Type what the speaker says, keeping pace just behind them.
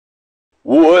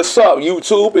What's up,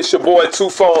 YouTube? It's your boy Two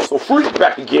Phones for Free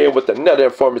back again with another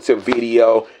informative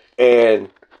video. And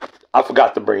I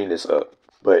forgot to bring this up,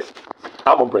 but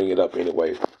I'm gonna bring it up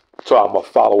anyway to all my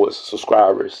followers,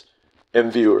 subscribers,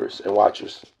 and viewers, and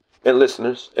watchers, and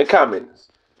listeners, and commenters.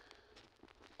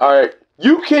 Alright,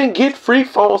 you can get free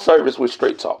phone service with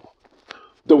Straight Talk.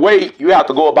 The way you have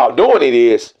to go about doing it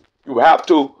is you have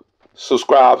to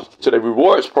subscribe to the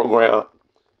rewards program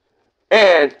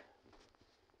and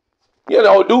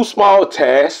do small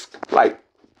tasks like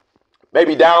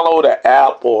maybe download an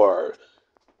app or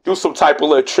do some type of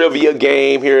little trivia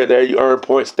game here or there. You earn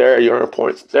points there, you earn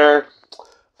points there.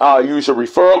 Use your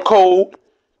referral code.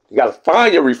 You got to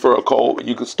find your referral code.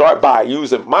 You can start by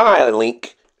using my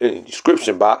link in the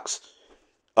description box.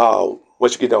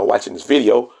 Once you get done watching this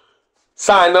video,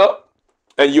 sign up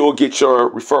and you'll get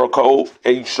your referral code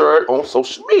and you share it on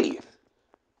social media.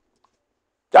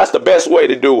 That's the best way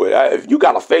to do it. If you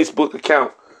got a Facebook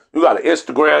account, you got an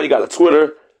Instagram, you got a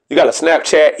Twitter, you got a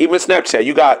Snapchat, even Snapchat,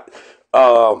 you got,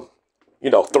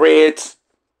 Threads,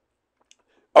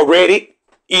 a Reddit,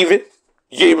 even.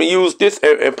 You can even use this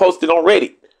and post it on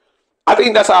Reddit. I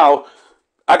think that's how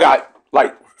I got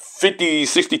like 50,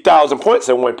 60,000 points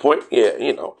at one point. Yeah,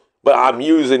 but I'm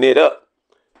using it up.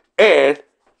 And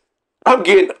I'm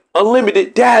getting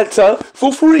unlimited data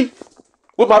for free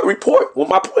with my report, with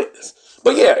my points.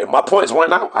 But yeah, if my points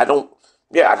run out, I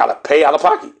gotta pay out of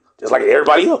pocket, just like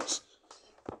everybody else.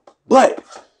 But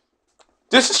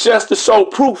this is just to show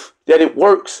proof that it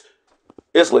works.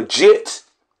 It's legit.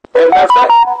 And matter of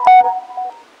fact,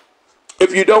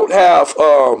 if you don't have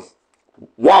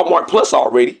Walmart Plus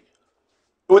already,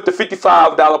 with the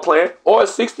 $55 plan or a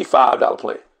 $65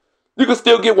 plan, you can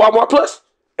still get Walmart Plus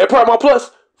and Paramount Plus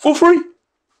for free.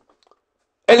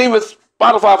 And even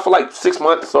Spotify for like 6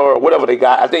 months or whatever they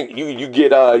got. I think you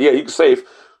get you can save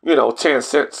 10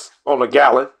 cents on a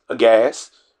gallon of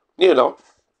gas.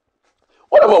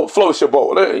 Whatever floats your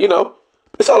boat.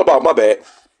 It's all about my bad.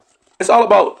 It's all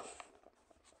about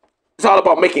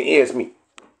making ends meet.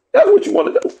 That's what you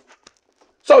want to do.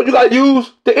 So you gotta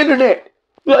use the internet.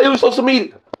 You gotta use social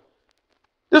media.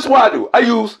 This is what I do. I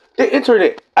use the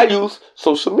internet. I use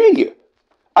social media.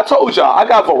 I told y'all I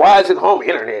got Verizon home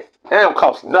internet. It don't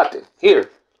cost nothing here.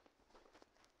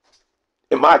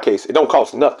 In my case, it don't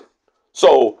cost nothing.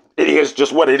 So it is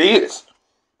just what it is.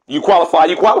 You qualify,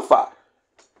 you qualify.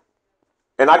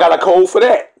 And I got a code for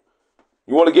that.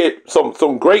 You want to get some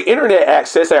great internet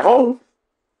access at home?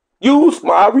 Use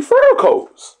my referral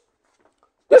codes.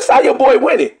 That's how your boy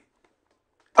winning.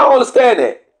 I don't understand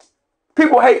that.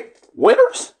 People hate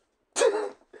winners.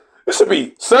 It should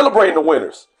be celebrating the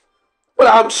winners. But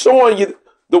I'm showing you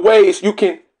the ways you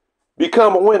can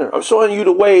become a winner. I'm showing you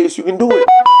the ways you can do it.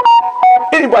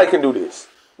 Anybody can do this.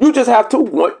 You just have to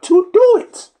want to do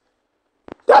it.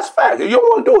 That's fact. If you don't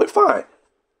want to do it, fine.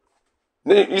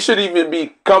 Then you shouldn't even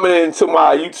be coming into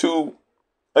my YouTube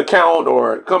account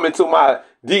or coming to my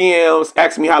DMs,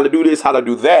 asking me how to do this, how to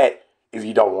do that, if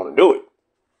you don't want to do it.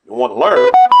 You want to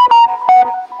learn.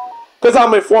 Because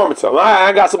I'm informative.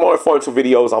 I got some more informative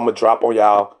videos I'm going to drop on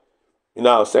y'all. You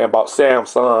know what I'm saying? About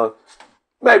Samsung.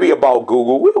 Maybe about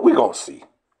Google. We're going to see.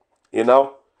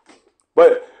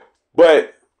 But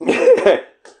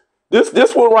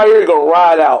this one right here is going to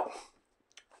ride out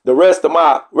the rest of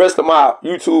my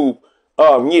YouTube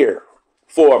year.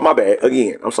 For my bad.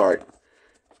 Again, I'm sorry.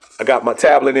 I got my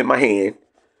tablet in my hand.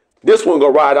 This one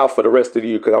going to ride out for the rest of the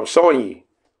year because I'm showing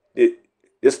you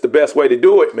it's the best way to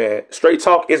do it, man. Straight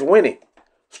Talk is winning.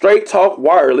 Straight Talk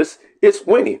Wireless is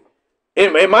winning.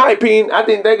 In my opinion, I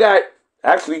think they got,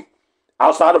 actually,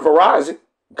 outside of Verizon,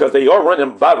 because they are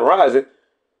running by Verizon,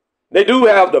 they do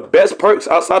have the best perks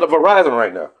outside of Verizon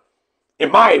right now. In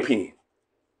my opinion.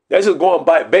 That's just going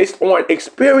by based on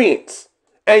experience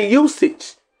and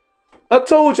usage. I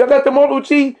told you, I got the Moto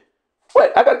G.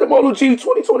 I got the Moto G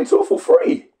 2022 for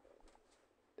free.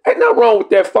 Ain't nothing wrong with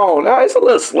that phone. Now, it's a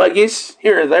little sluggish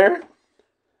here and there.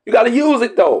 You got to use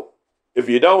it, though. If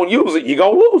you don't use it, you're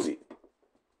going to lose it.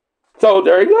 So,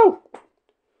 there you go.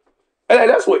 And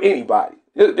that's with anybody.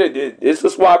 This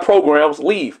is why programs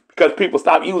leave. Because people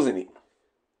stop using it.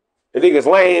 They think it's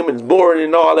lame and boring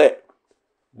and all that.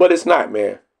 But it's not,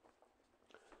 man.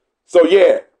 So,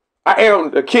 yeah. I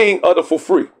am the king of the for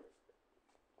free.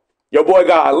 Your boy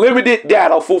got unlimited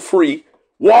data for free.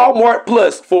 Walmart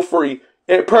Plus for free.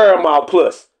 And Paramount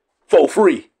Plus for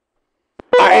free.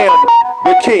 I am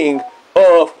the king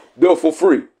of the for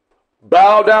free.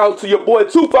 Bow down to your boy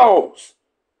Two Phones.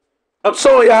 I'm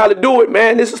showing you how to do it,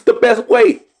 man. This is the best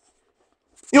way.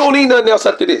 You don't need nothing else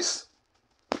after this.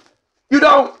 You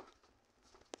don't.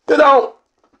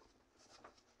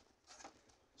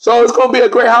 So it's gonna be a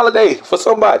great holiday for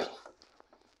somebody.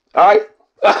 All right,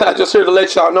 I just here to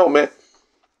let y'all know, man.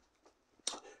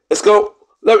 Let's go.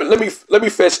 Let me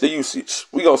fetch the usage.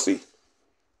 We gonna see.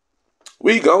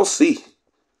 We gonna see.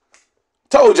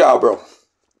 Told y'all, bro.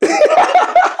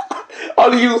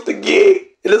 Only use the gig.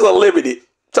 It is unlimited.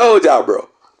 Told y'all, bro.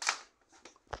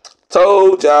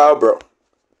 Told y'all, bro.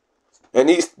 And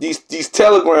these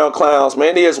Telegram clowns,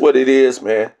 man, it is what it is,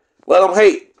 man. Let them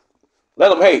hate. Let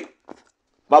them hate.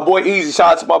 My boy Easy,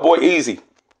 shout out to my boy Easy.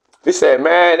 He said,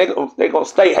 man, they gonna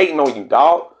stay hating on you,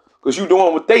 dog. Because you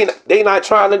doing what they not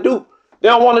trying to do. They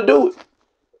don't want to do it.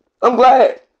 I'm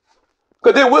glad.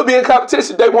 Because they will be in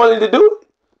competition. They wanted to do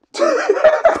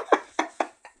it.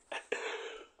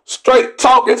 Straight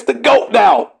Talk is the GOAT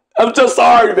now. I'm just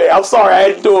sorry, man. I'm sorry. I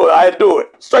had to do it. I had to do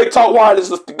it. Straight Talk Wireless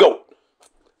is the GOAT.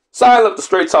 Sign up to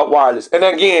Straight Talk Wireless. And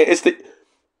again, it's the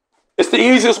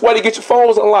easiest way to get your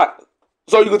phones unlocked.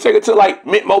 So you can take it to like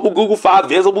Mint Mobile, Google Fi,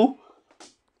 Visible.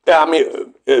 Yeah, I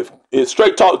mean, if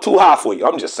Straight Talk too high for you,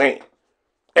 I'm just saying.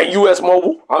 And US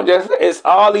Mobile, it's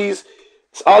all these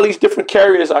different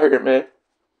carriers out here, man.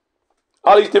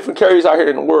 All these different carriers out here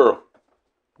in the world.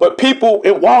 But people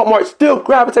in Walmart still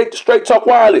gravitate to Straight Talk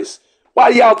Wireless.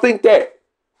 Why do y'all think that?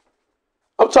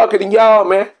 I'm talking to y'all,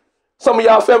 man. Some of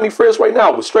y'all family friends right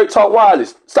now with Straight Talk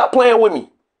Wireless. Stop playing with me.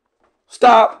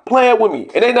 Stop playing with me.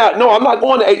 And I'm not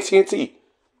going to AT&T.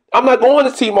 I'm not going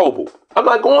to T-Mobile. I'm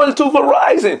not going to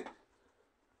Verizon.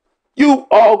 You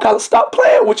all gotta stop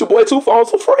playing with your boy 2 phones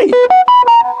for free.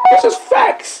 It's just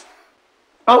facts.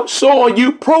 I'm showing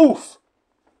you proof.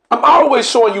 I'm always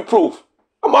showing you proof.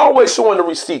 I'm always showing the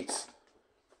receipts.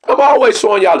 I'm always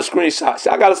showing y'all the screenshots.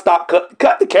 Y'all gotta stop.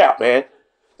 Cut the cap, man.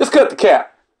 Just cut the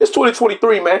cap. It's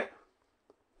 2023, man.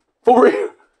 For real.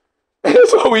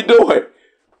 That's what we doing.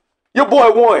 Your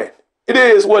boy won. It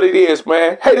is what it is,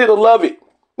 man. Hate it or love it.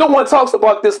 No one talks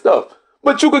about this stuff.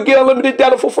 But you could get unlimited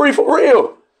data for free, for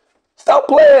real. Stop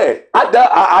playing.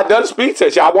 I done the speed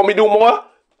test. Y'all want me to do more?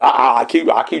 I keep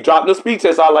dropping the speed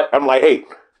test. I'm like, hey,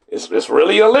 it's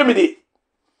really unlimited.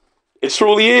 It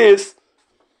truly is.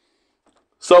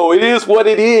 So it is what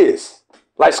it is.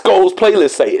 Like Skull's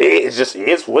playlist say, it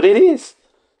is what it is.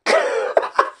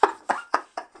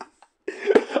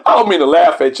 I don't mean to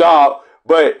laugh at y'all,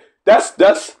 but that's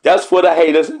for the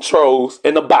haters and trolls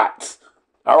and the bots.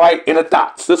 All right, and the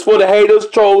thoughts. That's for the haters,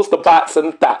 trolls, the bots,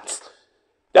 and the thoughts.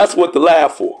 That's what to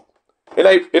laugh for. It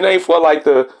ain't for like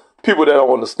the people that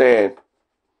don't understand,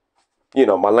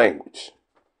 my language.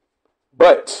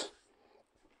 But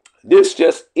this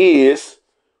just is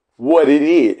what it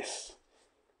is.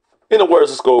 In the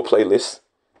words of Skull playlist.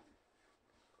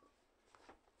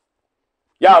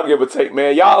 Y'all give a take,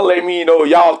 man. Y'all let me know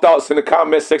y'all thoughts in the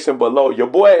comment section below. Your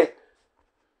boy,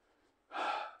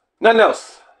 nothing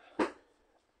else.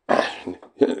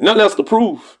 Nothing else to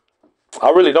prove.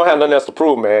 I really don't have nothing else to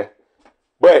prove, man.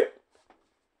 But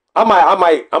I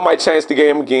might change the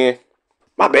game again.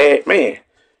 My bad, man.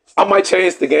 I might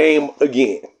change the game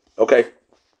again. Okay?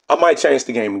 I might change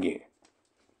the game again.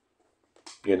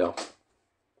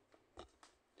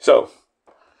 So,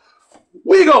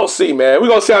 we gonna see, man. We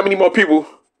gonna see how many more people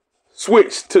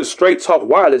switch to Straight Talk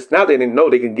Wireless now that they know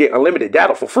they can get unlimited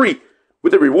data for free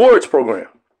with the rewards program.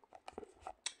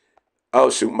 Oh,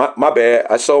 shoot. My bad.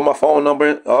 I showed my phone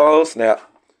number. Oh, snap.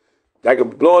 They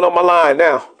could be blowing up my line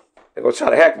now. They're going to try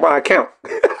to hack my account.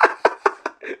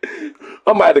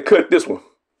 I might have to cut this one.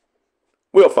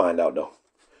 We'll find out, though.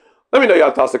 Let me know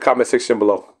y'all thoughts in the comment section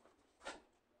below.